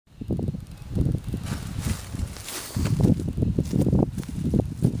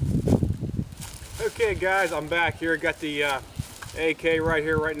Okay guys, I'm back here. Got the AK right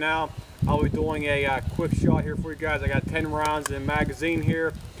here right now. I'll be doing a quick shot here for you guys. I got 10 rounds in the magazine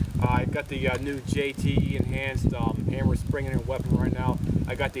here. I got the new JTE enhanced hammer spring and weapon right now.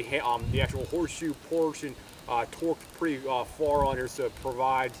 I got the actual horseshoe portion torqued pretty far on here, so it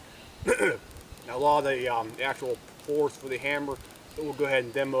provides a lot of the actual force for the hammer. So we'll go ahead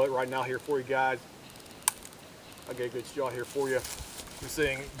and demo it right now here for you guys. I'll get a good shot here for you. Just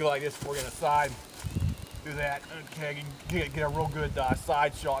saying, go like this for you on the side. Do that. Okay, get a real good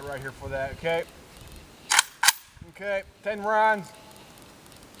side shot right here for that. Okay. Okay, 10 rounds.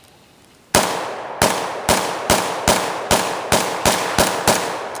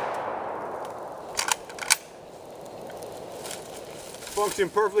 Function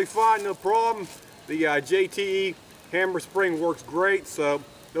perfectly fine, no problem. The JTE hammer spring works great, so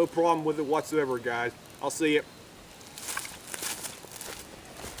no problem with it whatsoever, guys. I'll see you.